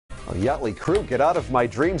Yachtly crew, get out of my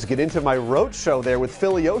dreams, get into my Rhode Show there with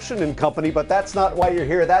Philly Ocean and company, but that's not why you're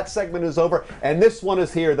here. That segment is over, and this one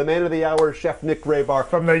is here. The man of the hour, Chef Nick Raybar.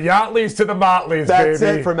 From the Yachtleys to the Motleys, That's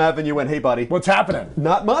baby. it from Avenue N. Hey, buddy. What's happening?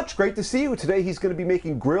 Not much. Great to see you. Today he's going to be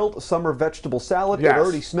making grilled summer vegetable salad. Yes. It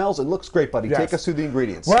already smells and looks great, buddy. Yes. Take us through the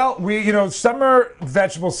ingredients. Well, summer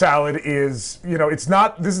vegetable salad is, this is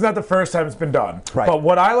not the first time it's been done. Right. But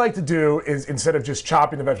what I like to do is, instead of just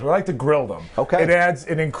chopping the vegetables, I like to grill them. Okay. It adds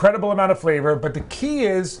an incredible amount of flavor, but the key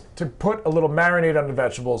is to put a little marinade on the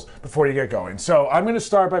vegetables before you get going. So I'm going to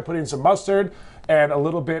start by putting some mustard and a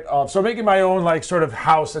little bit of, so I'm making my own like sort of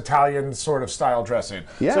house Italian sort of style dressing.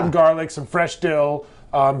 Yeah. Some garlic, some fresh dill,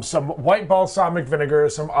 some white balsamic vinegar,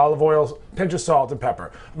 some olive oil, pinch of salt and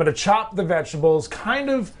pepper. I'm going to chop the vegetables kind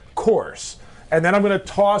of coarse. And then I'm going to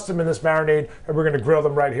toss them in this marinade, and we're going to grill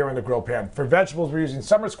them right here in the grill pan. For vegetables, we're using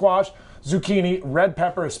summer squash, zucchini, red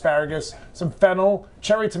pepper, asparagus, some fennel,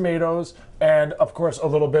 cherry tomatoes, and of course a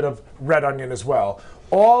little bit of red onion as well.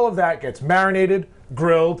 All of that gets marinated,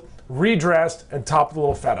 grilled, redressed, and topped with a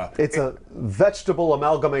little feta. It's a vegetable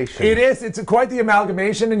amalgamation. It is. It's quite the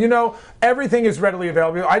amalgamation, and everything is readily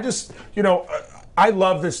available. I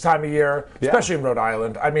love this time of year, especially in Rhode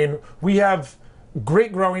Island. I mean, we have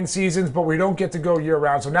great growing seasons, but we don't get to go year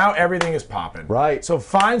round. So now everything is popping. Right. So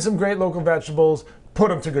find some great local vegetables, put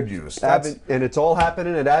them to good use. And it's all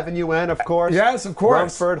happening at Avenue N, of course. Yes, of course.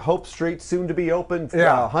 Rumford, Hope Street, soon to be open.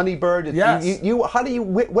 Yeah. Honeybird. Yes.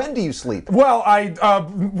 When do you sleep? Well,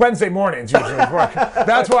 Wednesday mornings usually at work.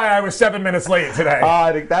 That's why I was 7 minutes late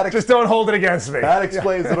today. Just don't hold it against me. That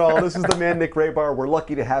explains it all. This is the man, Nick Raybar. We're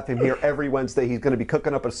lucky to have him here every Wednesday. He's going to be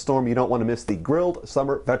cooking up a storm. You don't want to miss the grilled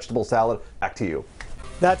summer vegetable salad. Back to you.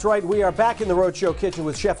 That's right. We are back in the Rhode Show kitchen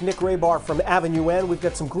with Chef Nick Raybar from Avenue N. We've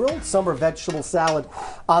got some grilled summer vegetable salad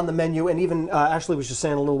on the menu. And even Ashley was just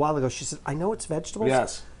saying a little while ago, she said, I know it's vegetables.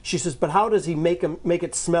 Yes. She says, but how does he make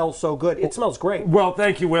it smell so good? It smells great. Well,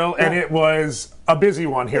 thank you, Will. Yeah. And it was a busy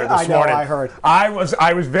one here this morning. I heard. I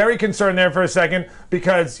was very concerned there for a second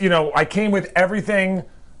because, I came with everything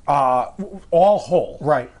all whole.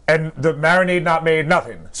 Right. And the marinade not made,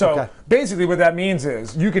 nothing. So basically what that means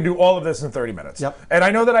is you can do all of this in 30 minutes. Yep. And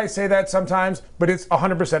I know that I say that sometimes, but it's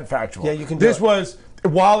 100% factual. Yeah, you can do it.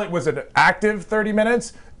 While it was an active 30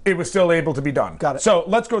 minutes, it was still able to be done. Got it. So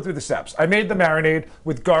let's go through the steps. I made the marinade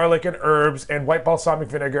with garlic and herbs and white balsamic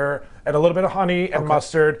vinegar and a little bit of honey and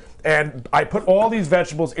mustard. And I put all these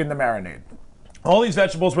vegetables in the marinade. All these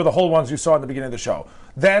vegetables were the whole ones you saw in the beginning of the show.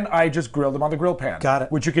 Then I just grilled them on the grill pan. Got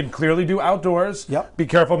it. Which you can clearly do outdoors. Yep. Be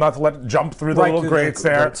careful not to let it jump through the little grates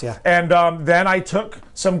there. Grates, yeah. And then I took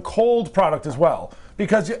some cold product as well.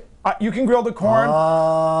 Because you can grill the corn,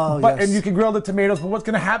 and you can grill the tomatoes, but what's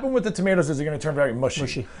going to happen with the tomatoes is they're going to turn very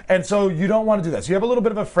mushy. And so you don't want to do that. So you have a little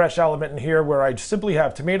bit of a fresh element in here where I simply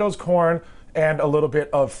have tomatoes, corn, and a little bit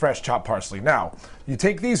of fresh chopped parsley. Now, you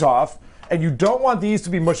take these off, and you don't want these to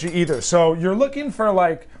be mushy either. So you're looking for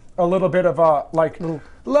like a little bit of a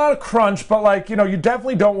lot of crunch, but you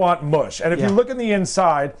definitely don't want mush. And if you look in the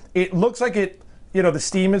inside, it looks like the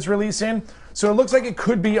steam is releasing. So it looks like it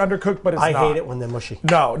could be undercooked, but it's not. I hate it when they're mushy.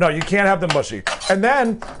 No, you can't have them mushy. And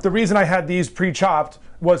then the reason I had these pre-chopped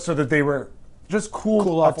was so that they were just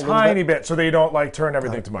cool off a tiny bit so they don't turn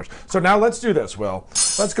everything to mush. So now let's do this, Will.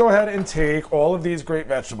 Let's go ahead and take all of these great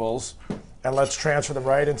vegetables and let's transfer them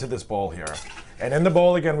right into this bowl here. And in the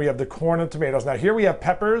bowl, again, we have the corn and tomatoes. Now here we have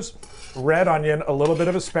peppers, red onion, a little bit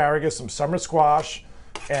of asparagus, some summer squash,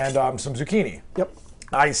 and some zucchini. Yep.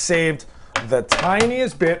 I saved the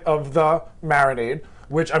tiniest bit of the marinade,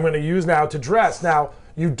 which I'm going to use now to dress. Now,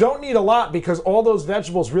 you don't need a lot because all those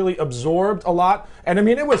vegetables really absorbed a lot. And I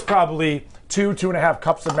mean, it was probably 2.5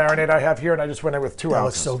 cups of marinade I have here, and I just went in with 2 ounces. That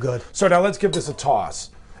looks so good. So now let's give this a toss.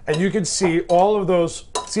 And you can see all of those,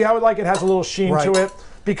 see how it has a little sheen to it?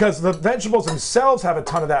 Because the vegetables themselves have a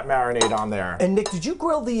ton of that marinade on there. And Nick, did you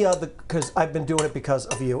grill because I've been doing it because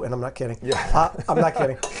of you, and I'm not kidding. Yeah. I'm not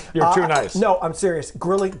kidding. You're too nice. No, I'm serious.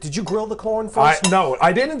 Grilling, did you grill the corn first? No,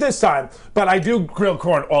 I didn't this time, but I do grill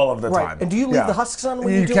corn all of the time. And do you leave the husks on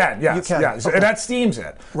when you do it? Yes, you can. Yes. Okay. And that steams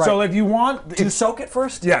it. Right. So if you want... Do you soak it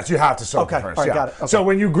first? Yes, you have to soak it first. All right, got it. Okay. So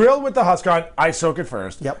when you grill with the husk on, I soak it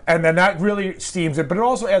first. Yep. And then that really steams it, but it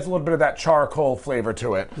also adds a little bit of that charcoal flavor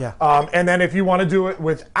to it. Yeah. And then if you want to do it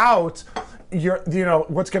without...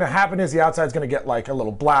 what's going to happen is the outside's going to get a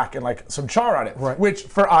little black and some char on it, which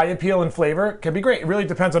for eye appeal and flavor can be great. It really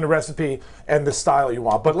depends on the recipe and the style you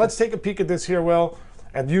want. But let's take a peek at this here, Will,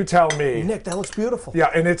 and you tell me. Nick, that looks beautiful.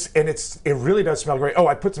 Yeah, and it really does smell great. Oh,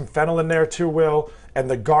 I put some fennel in there too, Will, and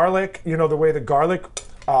the garlic. The way the garlic,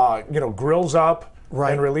 grills up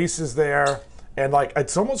and releases there. And like,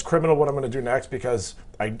 it's almost criminal what I'm going to do next because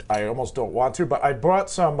I almost don't want to, but I brought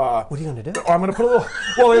some. What are you going to do? I'm going to put a little.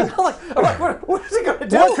 Well, what is he going to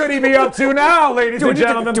do? what could he be up to now, ladies and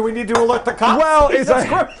gentlemen? Do we need to alert the cops? Well,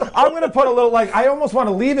 I'm going to put a little, like, I almost want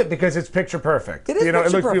to leave it because it's picture perfect. It is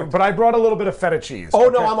picture perfect. But I brought a little bit of feta cheese. Oh,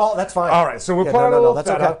 okay? No, that's fine. All right, so we'll put on a little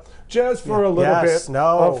feta. Okay. Just for a little bit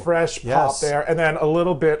of fresh pop Yes. there, and then a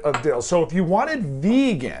little bit of dill. So if you wanted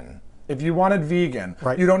vegan,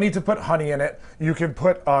 Right. you don't need to put honey in it. You can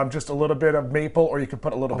put just a little bit of maple, or you can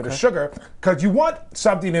put a little bit of sugar, because you want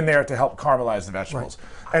something in there to help caramelize the vegetables.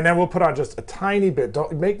 Right. And then we'll put on just a tiny bit.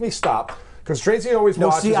 Don't make me stop. Because Tracy always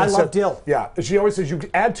watches. See, I love dill. Yeah, she always says you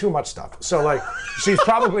add too much stuff. So like, she's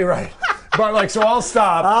probably right. But like, so I'll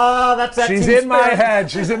stop. That's that She's team in my spirit.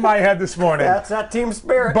 head. She's in my head this morning. That's that team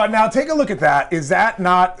spirit. But now take a look at that. Is that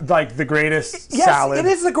not like the greatest salad? Yes, it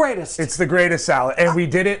is the greatest. It's the greatest salad. And we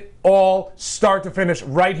did it all start to finish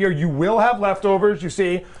right here. You will have leftovers. You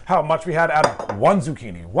see how much we had out of one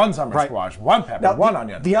zucchini, one summer squash, one pepper, one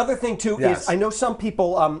onion. The other thing too is I know some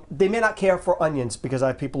people, they may not care for onions, because I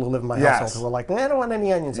have people who live in my household who are like, I don't want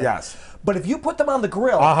any onions in it. But if you put them on the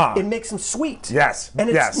grill, it makes them sweet. Yes. And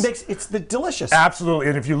it's delicious. Absolutely.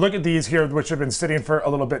 And if you look at these here, which have been sitting for a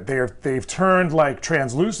little bit, they've turned like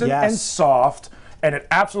translucent and soft. And it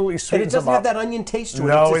absolutely sweetens them up. And it doesn't have that onion taste to it.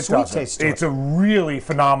 No, it's a sweet taste to it. It's a really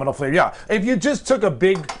phenomenal flavor. Yeah. If you just took a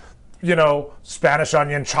big, Spanish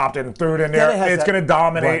onion, chopped it and threw it in there, it's going to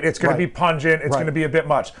dominate. Right. It's going to be pungent. It's going to be a bit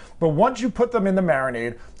much. But once you put them in the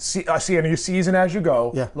marinade, and you season as you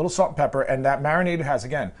go, a little salt and pepper, and that marinade has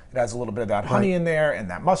a little bit of that honey in there, and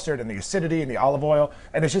that mustard, and the acidity, and the olive oil,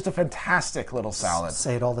 and it's just a fantastic little salad.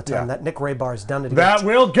 Say it all the time. That Nick Raybar's done it again. That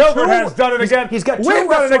Will Gilbert has done it again. He's got We've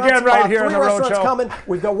done it again right here in the Rhode Show. Coming.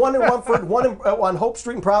 We've got one in Rumford, one on Hope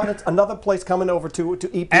Street in Providence, another place coming over to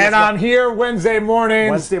eat. And I'm here Wednesday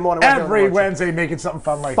mornings. Every Wednesday, making something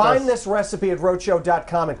fun like this. Find this recipe at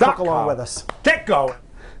rhodeshow.com and cook along with us. Get going.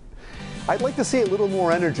 I'd like to see a little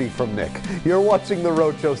more energy from Nick. You're watching The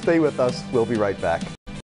Rhode Show. Stay with us. We'll be right back.